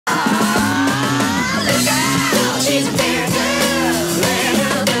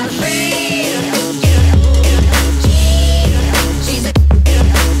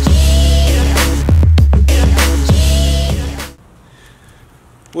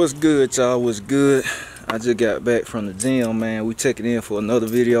What's good, y'all? What's good? I just got back from the gym, man. We checking in for another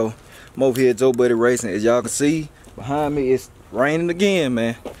video. I'm over here at Joe Buddy Racing. As y'all can see behind me, it's raining again,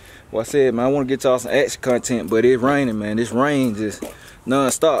 man. Well, I said, man, I want to get y'all some action content, but it's raining, man. This rain just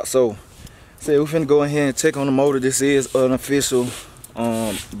non-stop. So I said we finna go in here and check on the motor. This is an official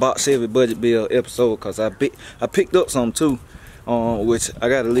box Chevy budget build episode, because I picked up some too, which I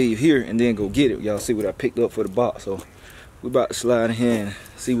gotta leave here and then go get it. Y'all see what I picked up for the box. So we about to slide in here and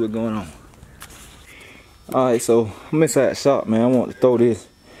see what's going on. Alright, so I'm inside the shop, man. I want to throw this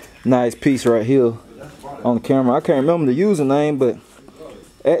nice piece right here on the camera. I can't remember the username, but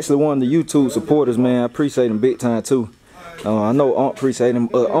actually one of the YouTube supporters, man. I appreciate them big time too. I know Aunt appreciate them.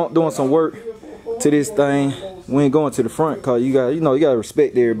 Aunt doing some work to this thing. We ain't going to the front, cause you gotta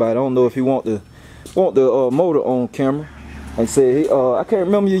respect everybody. I don't know if you want the motor on camera. Like I said, I can't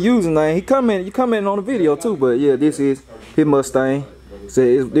remember your username. You commented on the video too, but yeah, this is his Mustang.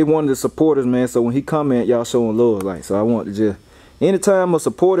 Said they one of the supporters, man. So when he comment, y'all showing love, like. So I want to just, anytime a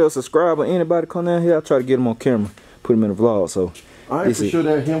supporter or subscriber, anybody come down here, I try to get him on camera, put him in the vlog. So I ain't for sure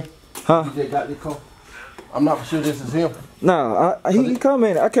that's him. Huh? He just got this car. I'm not for sure this is him. Nah, he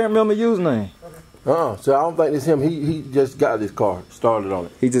commented. I can't remember your username. So I don't think it's him. He just got this car, started on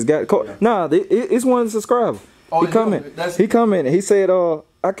it. He just got the car. Yeah. Nah, it's one of the subscribers. Oh, he commented. He commented. He said,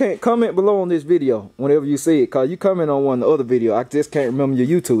 I can't comment below on this video whenever you see it, cause you comment on one of the other video. I just can't remember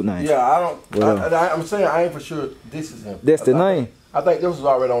your YouTube name. Yeah, I don't. I'm saying I ain't for sure this is him. That's the name. I think this was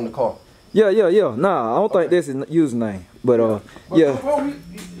already on the car. Yeah. Nah, I don't think this is username. But yeah.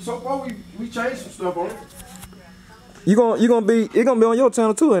 So far we changed some stuff on it. It's gonna be on your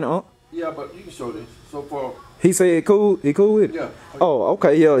channel too, ain't it, huh? Yeah, but you can show this. So far. He said he cool with it? Yeah. Oh,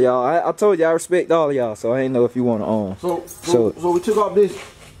 okay, yeah, y'all. I told you I respect all of y'all, so I ain't know if you want to So we took off this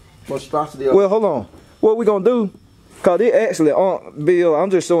monstrosity. Well, hold on. What we gonna do? Cause it actually Bill,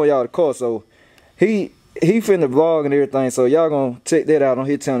 I'm just showing y'all the car, so he finna vlog and everything, so y'all gonna check that out on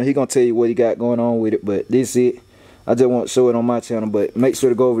his channel. He gonna tell you what he got going on with it, but this is it. I just want to show it on my channel, but make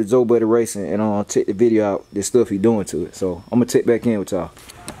sure to go over to Joe Buddy Racing and check the video out, the stuff he doing to it. So I'm gonna check back in with y'all.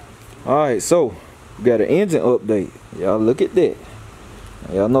 Alright, so we got an engine update. Y'all look at that.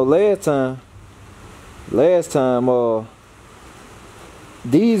 Y'all know last time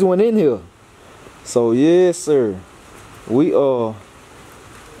these went in here. So yes sir, we Uncle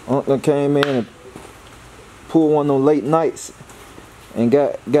came in and pulled one of them late nights and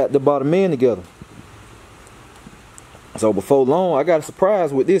got the bottom end together. So before long, I got a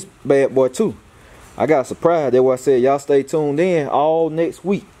surprise with this bad boy too. I got a surprise. That's why I said y'all stay tuned in all next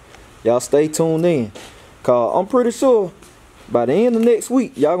week. Y'all stay tuned in, cause I'm pretty sure by the end of next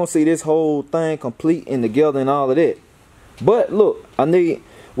week, y'all gonna see this whole thing complete and together and all of that. But look, we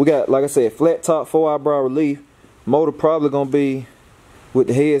got, like I said, flat top, 4 eyebrow relief. Motor probably gonna be with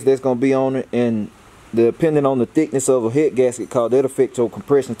the heads that's gonna be on it, and depending on the thickness of a head gasket, cause that affect your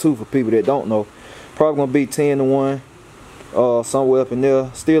compression too. For people that don't know, probably gonna be 10-to-1, somewhere up in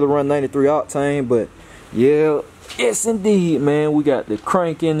there. Still run 93 octane, but yeah. Yes, indeed, man. We got the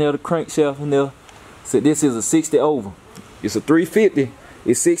crank in there, the crankshaft in there. So this is a 60 over. It's a 350.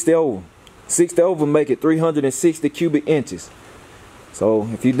 It's 60 over. 60 over make it 360 cubic inches. So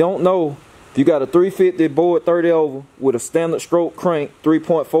if you don't know, if you got a 350 bored 30 over with a standard stroke crank,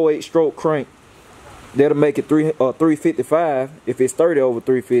 3.48 stroke crank, that'll make it 355 if it's 30 over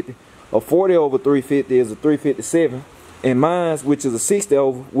 350. A 40 over 350 is a 357. And mine, which is a 60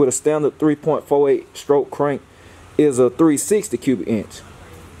 over with a standard 3.48 stroke crank, is a 360 cubic inch.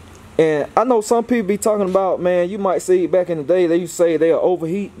 And I know some people be talking about, man, you might see back in the day they used to say they'll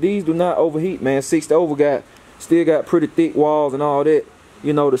overheat. These do not overheat, man. 60 over still got pretty thick walls and all that.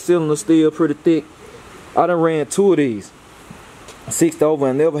 You know, the cylinder's still pretty thick. I done ran 2 of these 60 over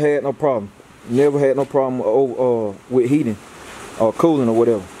and never had no problem. Never had no problem with heating or cooling or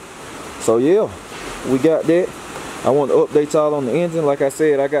whatever. So yeah, we got that. I want to update y'all on the engine. Like I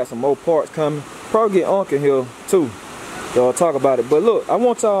said, I got some more parts coming. Probably get Unc in here too, so talk about it. But look, I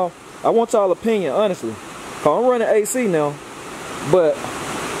want y'all opinion, honestly. Cause I'm running AC now, but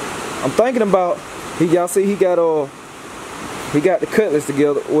I'm thinking about y'all see he got the cutlass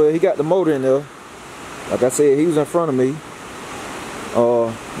together. Well, he got the motor in there. Like I said, he was in front of me.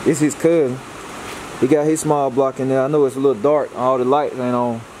 It's his cousin. He got his small block in there. I know it's a little dark, all the lights ain't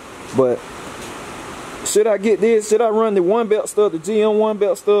on, but should I get this? Should I run the 1 belt stud, the GM 1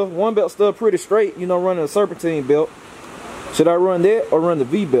 belt stud? 1 belt stud pretty straight, you know, running a serpentine belt. Should I run that or run the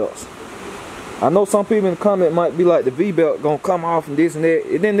V belts? I know some people in the comment might be like, the V belt gonna come off and this and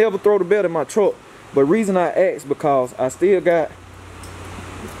that. It didn't ever throw the belt in my truck. But reason I asked, because I still got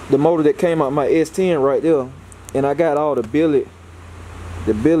the motor that came out my S10 right there, and I got all the billet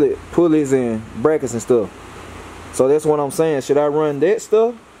the billet pulleys and brackets and stuff. So that's what I'm saying. Should I run that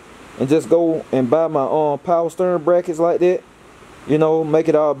stuff and just go and buy my power steering brackets like that? You know, make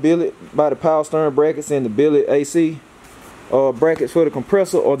it all billet, buy the power steering brackets and the billet AC brackets for the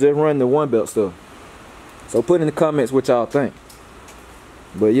compressor, or just run the one belt stuff. So put in the comments what y'all think.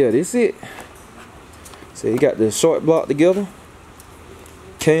 But yeah, this it. So you got the short block together.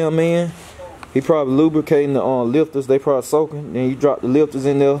 Cam in. He probably lubricating the lifters. They probably soaking. Then you drop the lifters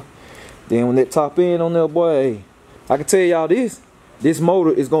in there. Then when that top end on there, boy, hey, I can tell y'all this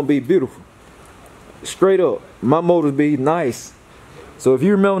motor is gonna be beautiful. Straight up, my motors be nice. So if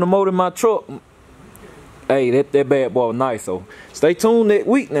you remember the motor in my truck, hey, that bad boy nice. So stay tuned next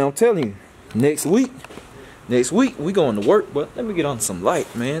week. Now I'm telling you, next week we going to work. But let me get on some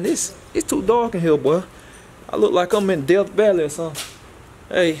light, man. It's too dark in here, boy. I look like I'm in Death Valley or something.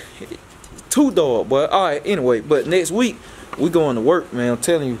 Hey, too dark, boy. All right, anyway, but next week we going to work, man. I'm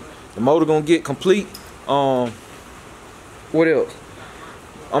telling you, the motor gonna get complete. What else?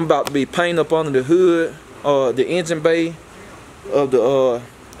 I'm about to be painting up under the hood, the engine bay of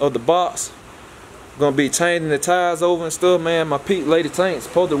the box. Gonna be changing the tires over and stuff, man. My Pete lady tank we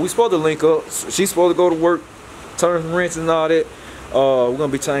supposed to link up. She's supposed to go to work, turn some wrenches and all that. We're gonna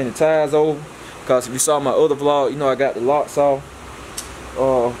be changing the tires over. Cause if you saw my other vlog, you know I got the locks off.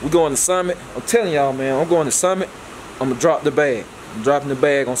 We're going to Summit. I'm telling y'all, man, I'm going to Summit. I'm gonna drop the bag. I'm dropping the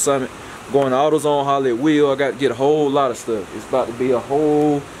bag on Summit. Going to AutoZone, holler at Will. I got to get a whole lot of stuff. It's about to be a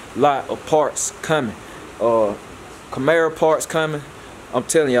whole lot of parts coming. Camaro parts coming. I'm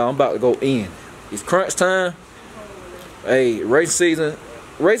telling y'all, I'm about to go in. It's crunch time. Hey, racing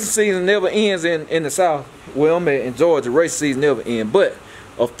season never ends in the South. Where I'm at in Georgia, racing season never ends. But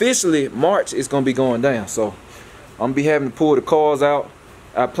officially, March is gonna be going down. So I'm gonna be having to pull the cars out.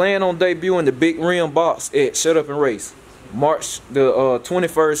 I plan on debuting the big rim box at Shut Up and Race, March the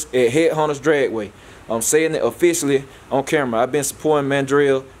 21st at Headhunters Dragway. I'm saying it officially on camera. I've been supporting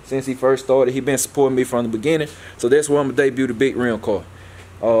Mandrell since he first started. He's been supporting me from the beginning. So that's where I'm gonna debut the big rim car.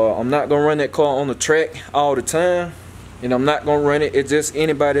 I'm not gonna run that car on the track all the time, and I'm not gonna run it. It's just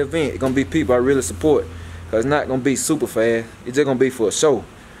anybody event. It's gonna be people I really support. Cause it's not gonna be super fast. It's just gonna be for a show.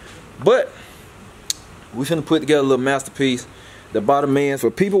 But we finna put together a little masterpiece. The bottom ends,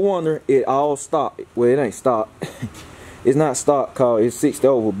 for people wondering, it all stock. Well, it ain't stock. It's not stock, cause it's 60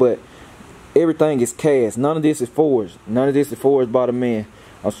 over, but everything is cast. None of this is forged. None of this is forged bottom end.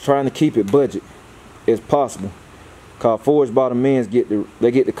 I was trying to keep it budget as possible. Cause forged bottom ends get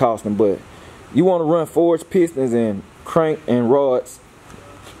the costing, but you want to run forged pistons and crank and rods.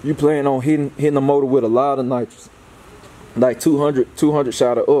 You plan on hitting the motor with a lot of nitrous, like 200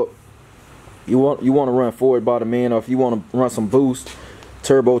 shot or up. You want to run forward bottom end, or if you want to run some boost,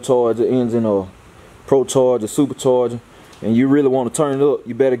 turbocharger engine, or procharger, supercharger, and you really want to turn it up,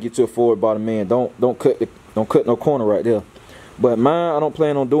 you better get to a forward bottom end. Don't cut no corner right there. But mine, I don't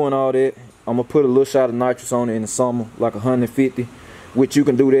plan on doing all that. I'm gonna put a little shot of nitrous on it in the summer, like 150, which you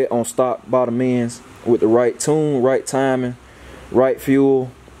can do that on stock bottom ends with the right tune, right timing, right fuel,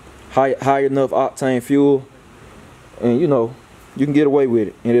 high enough octane fuel, and you know, you can get away with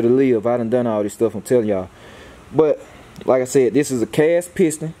it and it'll live. I done all this stuff, I'm telling y'all. But like I said, this is a cast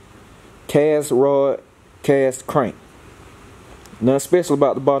piston, cast rod, cast crank. Nothing special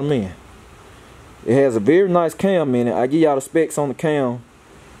about the bottom end. It has a very nice cam in it. I give y'all the specs on the cam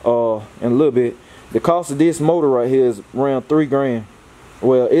in a little bit. The cost of this motor right here is around $3 grand.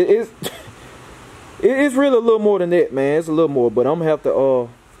 Well, it's really a little more than that, man. It's a little more, but I'm gonna have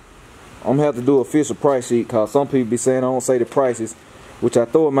to do an official price sheet, cause some people be saying I don't say the prices, which I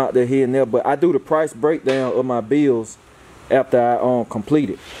throw them out there here and there, but I do the price breakdown of my bills after I complete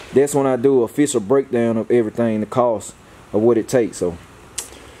it. That's when I do an official breakdown of everything, the cost of what it takes. So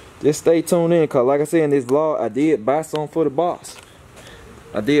just stay tuned in, cause like I said in this vlog, I did buy some for the box.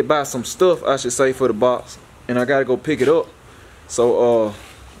 I did buy some stuff, I should say, for the box, and I gotta go pick it up. So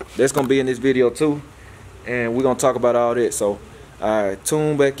that's gonna be in this video too, and we're gonna talk about all that. So alright,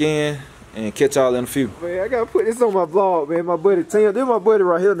 tune back in and catch y'all in a few. Man, I gotta put this on my vlog, man. My buddy Tim, this is my buddy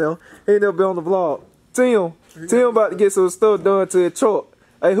right here now. He ain't never been on the vlog. Tim about to get some stuff done to his truck.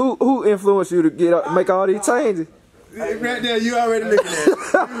 Hey, who influenced you to make all these changes? Right there, you already looking at it.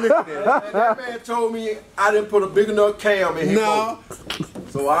 You looking at it. That man told me I didn't put a big enough cam in his boat.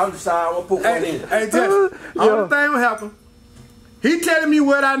 So I decided I'm gonna put one in. Hey, Jesse, only thing will happen. He telling me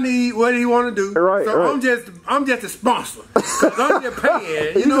what I need, what he want to do. Right, so right. I'm just a sponsor. Cause I'm just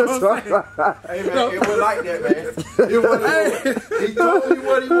paying. You know what I'm saying? Hey man, it was like that, man. It was he told me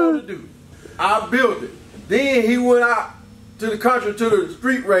what he wanted to do. I built it. Then he went out to the country to the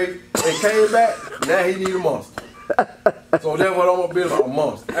street race and came back. Now he need a monster. So that's what I'm gonna build a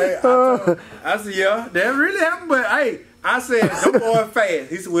monster. Hey, I said, yeah, that really happened. But hey, I said, them boy fast.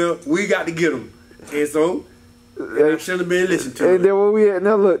 He said, well, we got to get him. And so, I should have been listening to him. And then when we at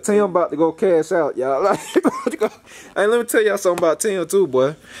now, look, Tim about to go cash out, y'all. Like, hey, let me tell y'all something about Tim too,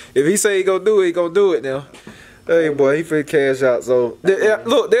 boy. If he say he gonna do it, he gonna do it now. Hey, boy, he finna cash out. So,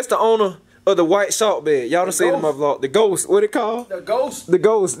 look, that's the owner of the white shark bed. Y'all done seen in my vlog. The ghost. What it called? The ghost. The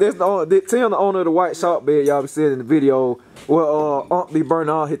ghost. That's the owner. Tim, the owner of the white shark bed. Y'all be seeing in the video. Well, Aunt be burning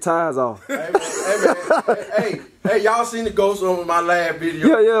all his tires off. Hey, man, hey, y'all seen the ghost on my last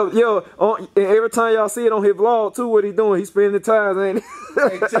video? Yeah. And every time y'all see it on his vlog too, what he doing? He spinning the tires, ain't he?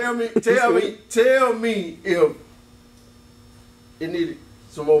 Hey, tell me if it needed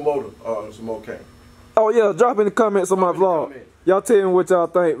some more motor or some more camera. Oh yeah, drop in the comments on my vlog. Y'all tell me what y'all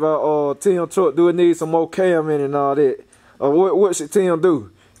think about Tim truck. Do it need some more cam in and all that? What should Tim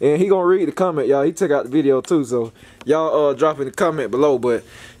do? And he gonna read the comment, y'all. He took out the video too, so y'all drop in the comment below. But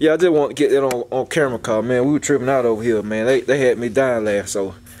yeah, I just want to get that on camera, cause man, we were tripping out over here, man. They had me dying laugh,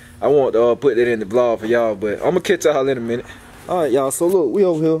 so I want to put that in the vlog for y'all. But I'm gonna catch y'all in a minute. All right, y'all. So look, we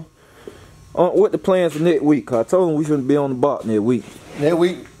over here. What the plans for next week? Cause I told him we shouldn't be on the box next week. Next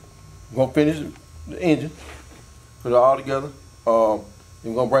week, we're gonna finish the engine, put it all together. Then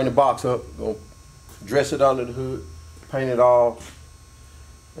we're gonna bring the box up, gonna dress it under the hood, paint it all.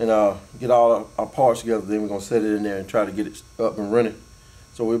 And get all our parts together. Then we're gonna set it in there and try to get it up and running,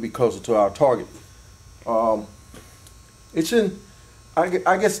 so we'll be closer to our target. It shouldn't. I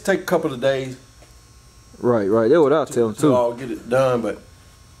guess it take a couple of days. Right. That's what I tell him too. I'll get it done, but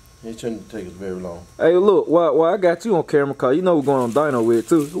it shouldn't take us very long. Hey, look, while I got you on camera, cause you know we're going on dyno with it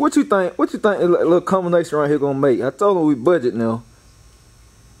too. What you think? What you think? A little combination right here gonna make? I told him we budget now.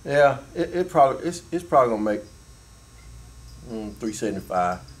 Yeah, it's probably gonna make.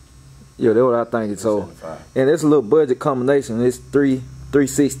 375. Yeah, that's what I think it's so. And it's a little budget combination. It's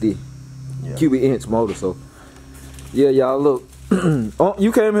 360 cubic inch motor. So yeah, y'all look.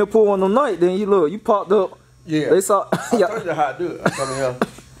 You came here pull one them night, then you popped up. Yeah. They saw. I told you how to do it. I come here,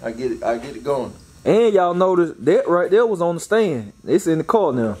 I get it going. And y'all noticed that right there was on the stand. It's in the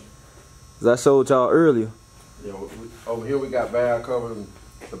car now, as I showed y'all earlier. Yeah, over here we got valve covers and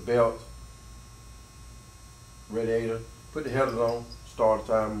the belt, radiator. Put the headers on, start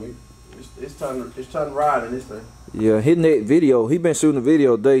time. It's time to ride in this thing. Yeah, hitting that video. He been shooting a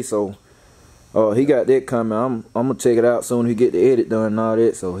video today, so he got that coming. I'm gonna check it out soon. He get the edit done and all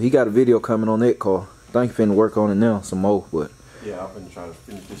that. So he got a video coming on that car. I think he finna work on it now some more, but yeah, I'm finna try to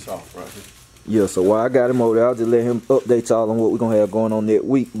finish this off right here. Yeah, so while I got him over there, I'll just let him update y'all on what we're gonna have going on that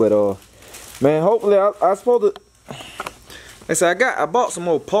week. But man, hopefully I supposed to. Like I said, I bought some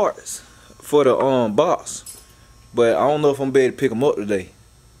more parts for the box. But I don't know if I'm gonna be able to pick them up today.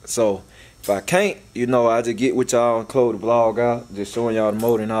 So if I can't, I just get with y'all and close the vlog out, just showing y'all the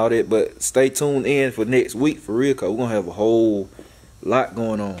motor and all that. But stay tuned in for next week for real, cause we're gonna have a whole lot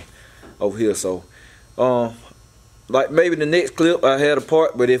going on over here. So like maybe the next clip I had a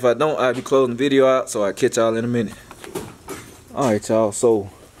part, but if I don't, I'll be closing the video out. So I'll catch y'all in a minute. Alright, y'all, so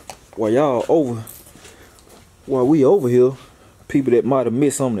while we over here, people that might have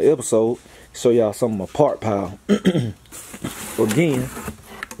missed some of the episode, show y'all some of my part pile. Again,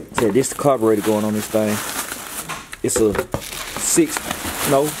 said this the carburetor going on this thing. It's a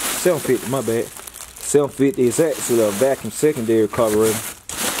 750, my bad. 750 is actually a vacuum secondary carburetor.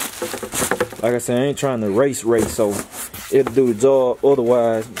 Like I said, I ain't trying to race, so it'll do the job.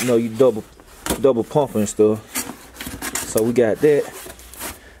 Otherwise, you double pumping and stuff. So we got that.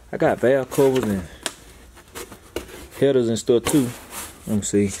 I got valve covers and headers and stuff too. Let me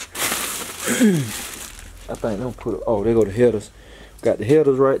see. I think they'll put it. Oh, there go the headers. Got the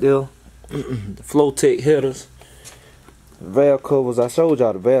headers right there. The Flowtech headers. Valve covers. I showed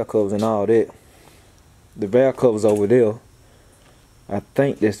y'all the valve covers and all that. The valve covers over there. I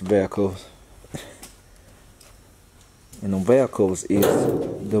think that's the valve covers. And the valve covers is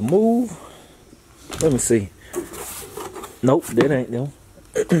the move. Let me see. Nope, that ain't them.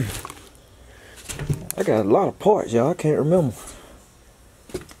 I got a lot of parts, y'all. I can't remember.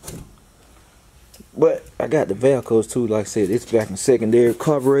 But I got the valve covers too. Like I said, it's vacuum secondary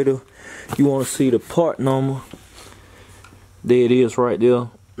carburetor. You want to see the part number? There it is right there.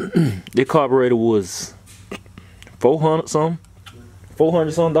 The carburetor was $400 something,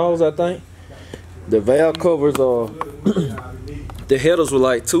 $400 something, I think. The valve covers are the headers were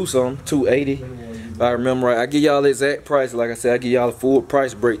like $280. If I remember right. I give y'all the exact price. Like I said, I give y'all a full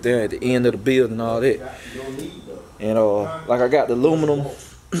price breakdown at the end of the build and all that. And like I got the aluminum.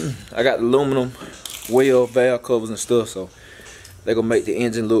 I got the aluminum well valve covers and stuff, so they're gonna make the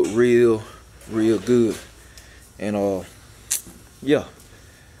engine look real good. And yeah.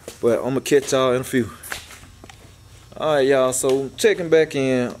 But I'm gonna catch y'all in a few. Alright, y'all, so checking back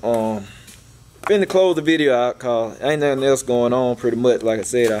in. Finna close the video out cause ain't nothing else going on pretty much. Like I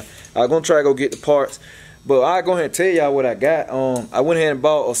said, I gonna try to go get the parts. But I go ahead and tell y'all what I got. I went ahead and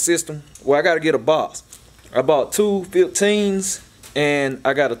bought a system. Well, I gotta get a box. I bought two 15s and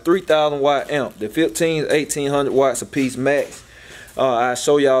I got a 3,000 watt amp. The 15s 1,800 watts a piece max. I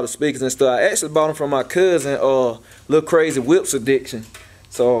show y'all the speakers and stuff. I actually bought them from my cousin, Little Crazy Whips Addiction.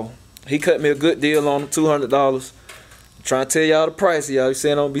 So he cut me a good deal on them, $200. Trying to tell y'all the price, y'all. You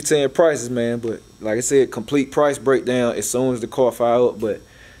saying I don't be saying prices, man, but like I said, complete price breakdown as soon as the car fire up. But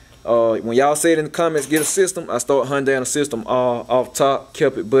when y'all say it in the comments, get a system, I start hunting down a system off top,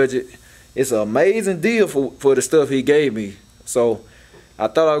 kept it budget. It's an amazing deal for the stuff he gave me. So I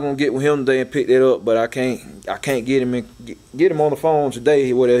thought I was gonna get with him today and pick that up, but I can't get him get him on the phone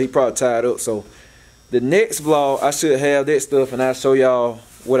today. Whatever, he probably tied up. So the next vlog I should have that stuff and I'll show y'all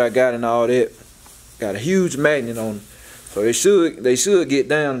what I got and all that. Got a huge magnet on it. So they should get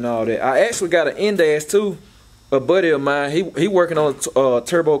down and all that. I actually got an in-dash too. A buddy of mine, he working on a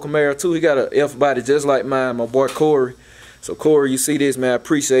turbo Camaro too. He got an F body just like mine, my boy Corey. So Corey, you see this, man, I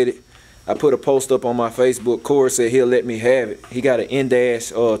appreciate it. I put a post up on my Facebook. Corey said he'll let me have it. He got an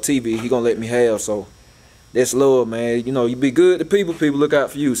in-dash TV he gonna let me have. So that's love, man. You know, you be good to people, people look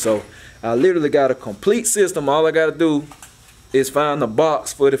out for you. So I literally got a complete system. All I gotta do is find the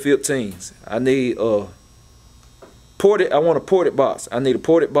box for the 15s. I need I want a ported box. I need a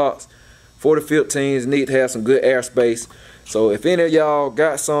ported box for the 15s. Need to have some good airspace. So if any of y'all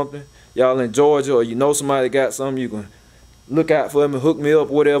got something, y'all in Georgia, or you know somebody got something, you can look out for me, hook me up,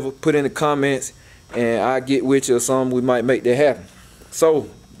 whatever, put in the comments, and I get with you or something. We might make that happen. So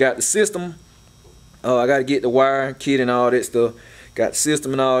got the system. I got to get the wiring kit and all that stuff. Got the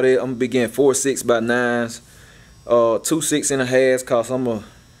system and all that. I'm gonna be getting 4 6x9s, 2 6.5s, cause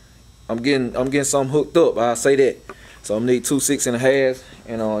I'm getting something hooked up. I say that. So I'm gonna need 2 6.5s,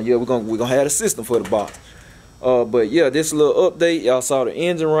 and yeah, we're gonna have a system for the box. But yeah, this little update. Y'all saw the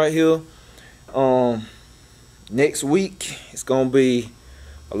engine right here. Next week it's gonna be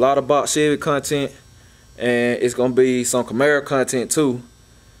a lot of box Chevy content, and it's gonna be some Camaro content too.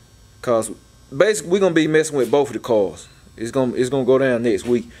 Cause basically we're gonna be messing with both of the cars. It's gonna go down next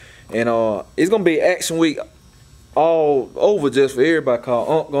week, and it's gonna be action week all over just for everybody. Cause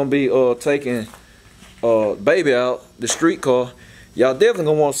Unc gonna be taking baby out, the street car. Y'all definitely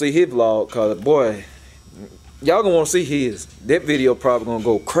gonna want to see his vlog, cause boy, y'all gonna want to see his. That video probably gonna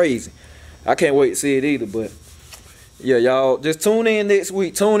go crazy. I can't wait to see it either. But yeah, y'all just tune in next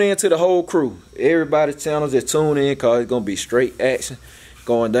week. Tune in to the whole crew, everybody's channel. Just tune in, cause it's gonna be straight action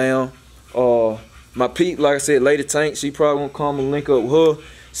going down. My peep, like I said, Lady Tank, she probably gonna come and link up with her.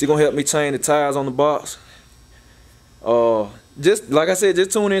 She gonna help me change the tires on the box. Just like I said,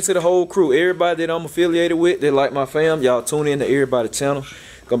 just tune into the whole crew. Everybody that I'm affiliated with, that like my fam, y'all tune in to everybody's channel.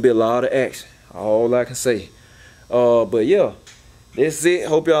 Gonna be a lot of action. All I can say. But yeah, that's it.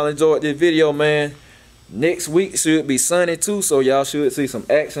 Hope y'all enjoyed this video, man. Next week should be sunny too, so y'all should see some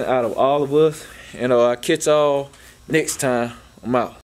action out of all of us. And I'll catch y'all next time. I'm out.